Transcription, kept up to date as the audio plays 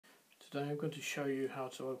Today I'm going to show you how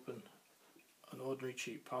to open an ordinary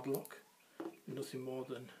cheap padlock with nothing more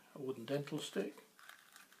than a wooden dental stick,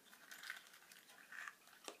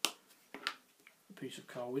 a piece of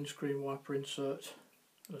car windscreen wiper insert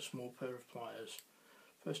and a small pair of pliers.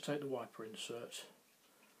 First take the wiper insert,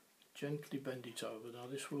 gently bend it over. Now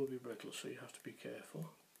this will be brittle, so you have to be careful.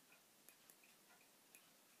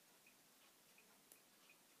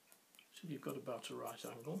 So you've got about a right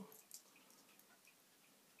angle.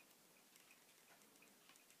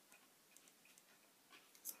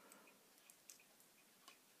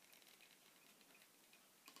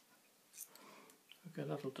 Okay,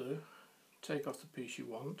 that'll do. Take off the piece you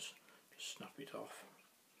want, just snap it off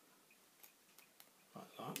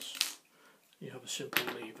like that. You have a simple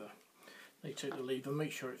lever. Now you take the lever,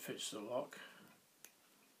 make sure it fits the lock.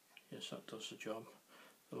 Yes, that does the job.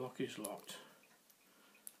 The lock is locked.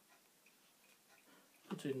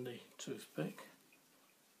 Put in the toothpick,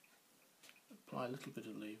 apply a little bit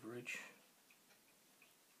of leverage,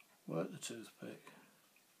 work the toothpick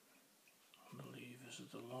on the levers of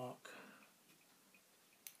the lock,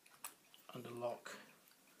 and the lock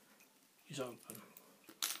is open.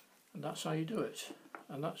 And that's how you do it.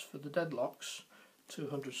 And that's for the Deadlock's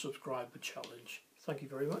 200 subscriber challenge. Thank you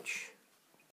very much.